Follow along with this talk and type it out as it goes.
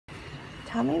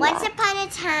Tell me Once why. upon a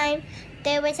time,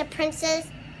 there was a princess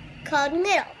called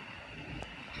Little.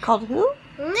 Called who?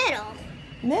 Little.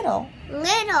 Middle.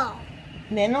 Little.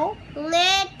 Middle? Little.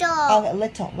 Oh,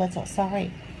 little.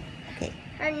 Sorry. Okay.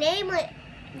 Her name was...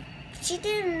 She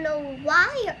didn't know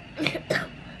why.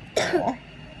 Oh.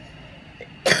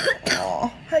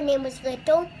 Oh. Her name was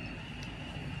Little.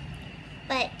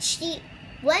 But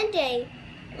one day,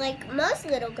 like most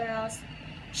little girls,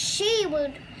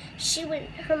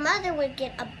 her mother would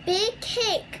get a big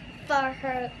cake for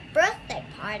her birthday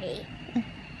party.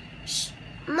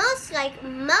 Most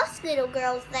little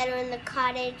girls that are in the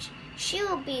cottage, she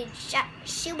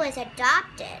was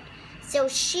adopted. So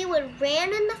she would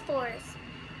ran in the forest.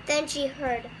 Then she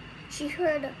heard.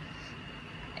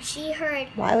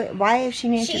 Why if she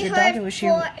knew she was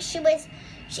adopted?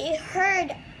 She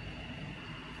heard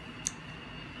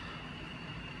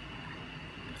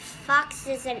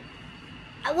foxes and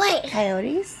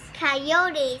Coyotes?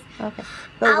 coyotes. Okay.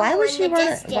 But why would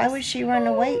distance. she run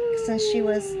away since she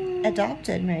was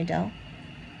adopted, MaryDale?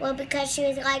 Well, because she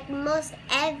was like most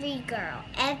every girl.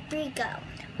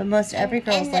 But most every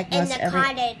girl is like most every...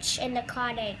 In the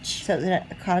cottage. So is it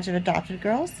a cottage of adopted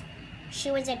girls? She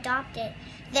was adopted.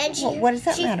 Then what does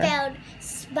that matter? She found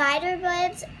spider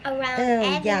webs around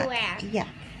everywhere. Yeah.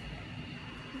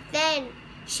 Then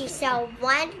she saw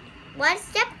one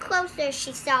step closer.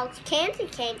 She saw candy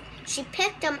cane. She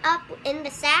picked them up in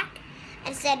the sack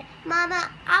and said, "Mama,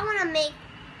 I want to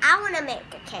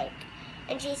make a cake."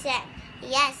 And she said,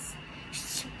 "Yes."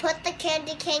 She put the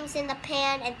candy canes in the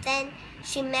pan and then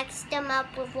she mixed them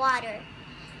up with water.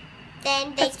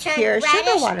 Then they turned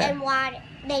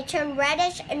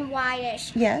reddish and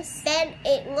whitish. Yes. Then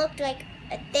it looked like.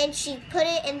 Then she put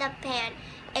it in the pan.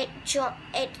 It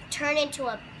turned into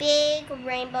a big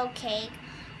rainbow cake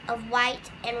of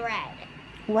white and red.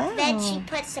 Wow. Then she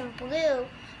put some blue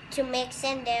to mix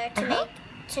in there to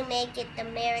make it the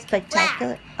American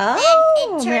Spectacular. flag.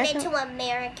 Oh, then it turned into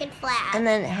American flag. And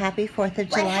then Happy 4th of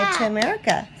July to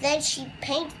America. Then she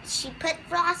put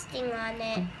frosting on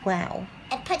it. Wow.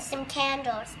 And put some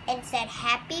candles and said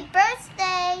happy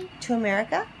birthday. To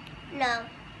America? No.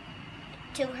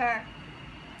 To her.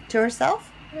 To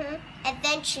herself? Mm-hmm. And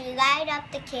then she lighted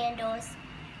up the candles.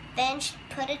 Then she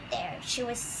put it there. She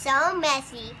was so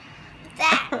messy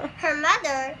that her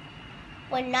mother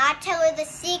would not tell her the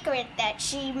secret that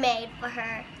she made for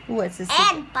her. What's the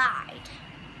secret? And lied.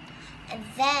 And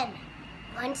then,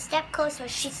 one step closer,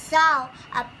 she saw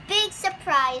a big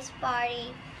surprise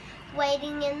party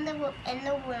waiting in the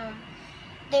room.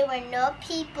 There were no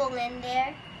people in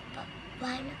there, but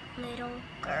one little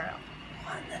girl.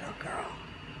 One little girl.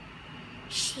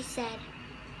 She said,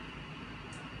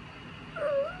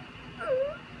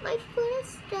 "My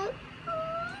first step."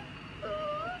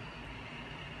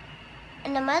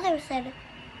 And the mother said,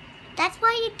 "That's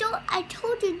why I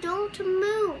told you don't to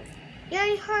move.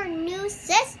 You're her new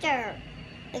sister."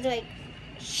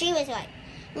 She was like,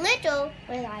 Little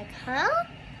was like, "Huh?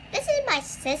 This is my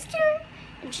sister?"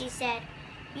 And she said,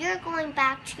 "You're going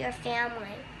back to your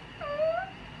family."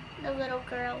 The little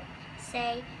girl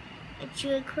said, and she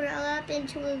would curl up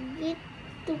into a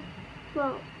little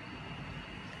ball.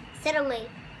 Suddenly,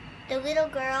 the little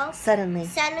girl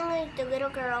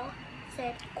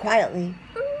said, quietly.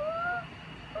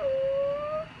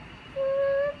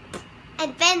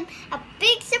 And then a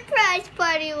big surprise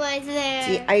party was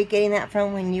there. Are you getting that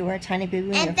from when you were a tiny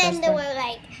baby? And then there were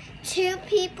like 2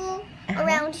 people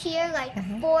around here, like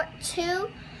 4.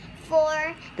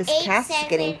 This 8, cast 7, is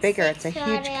getting bigger. 6, It's a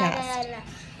huge cast.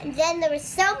 And then there were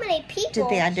so many people. Did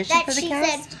they audition that for the she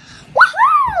cast? said,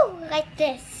 "Woohoo!" like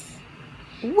this.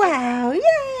 Wow! Yay!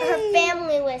 Her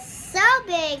family was so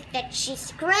big that she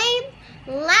screamed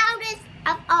loudest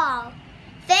of all.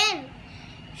 Then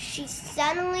she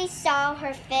suddenly saw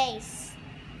her face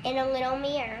in a little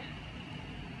mirror.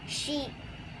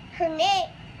 Her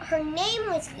name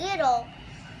was Little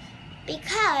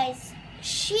because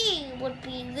she would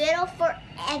be little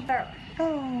forever.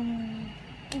 Oh.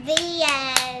 The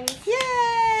end.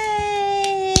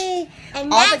 Yay! And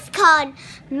that's called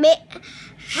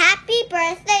Happy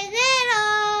Birthday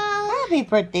Little. Happy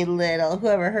birthday, Little.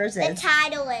 Whoever hers The is.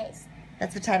 title is.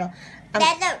 That's the title.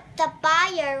 The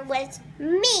buyer was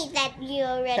me that you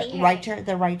already heard.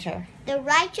 The writer. The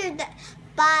writer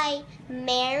by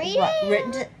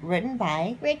MaryDale. Written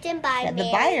by. MaryDale. The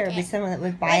buyer would be someone that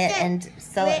would buy it and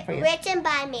sell it for you. Written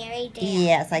by MaryDale.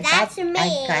 Yes, That's me.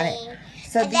 I got it.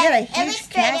 So and you got a huge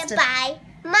illustrated cast of... by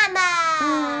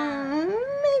Mama.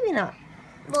 Maybe not.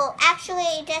 Well, actually,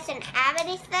 it doesn't have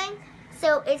anything,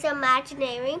 so it's an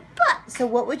imaginary book. So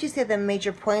what would you say the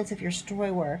major points of your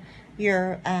story were?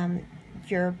 Your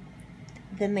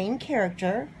the main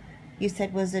character, you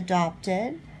said, was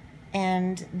adopted,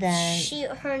 and then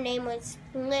her name was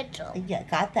Little. Yeah,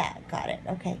 got it.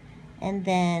 Okay, and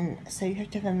then so you have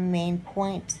to have a main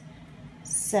point.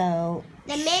 So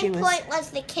the main point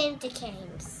was the candy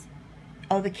canes.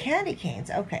 Oh, the candy canes.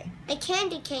 Okay. The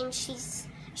candy canes.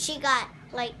 She got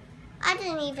like, I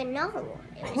didn't even know.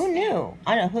 Who knew?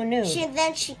 I know who knew.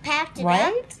 Then she packed it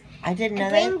right? up. I didn't know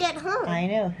that. And bringed it home. I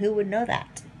know. Who would know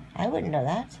that? I wouldn't know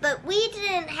that. But we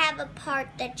didn't have a part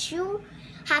that you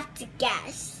have to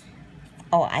guess.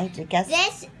 Oh, I have to guess.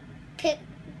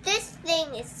 This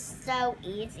thing is so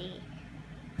easy.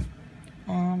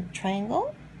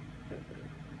 Triangle?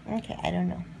 Okay, I don't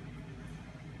know.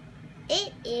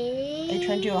 It is. Are you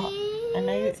trying to do I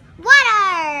know you.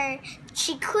 Water!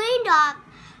 She cleaned off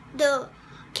the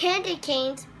candy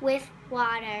canes with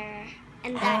water.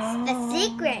 And that's the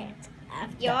secret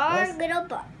of your little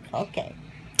book. Okay.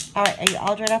 All right, are you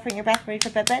all dried off in your bath, ready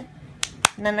for bed?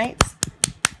 Nights?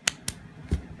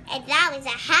 And that was a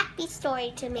happy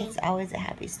story to me. It's always a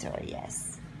happy story,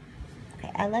 yes.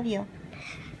 Okay, I love you.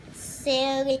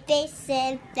 So they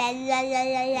said la la la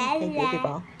la la. Okay, baby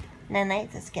ball.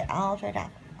 Nights, let's get all dried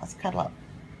off. Let's cuddle up.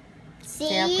 See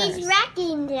you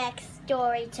rocking next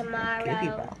story tomorrow. Baby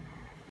ball.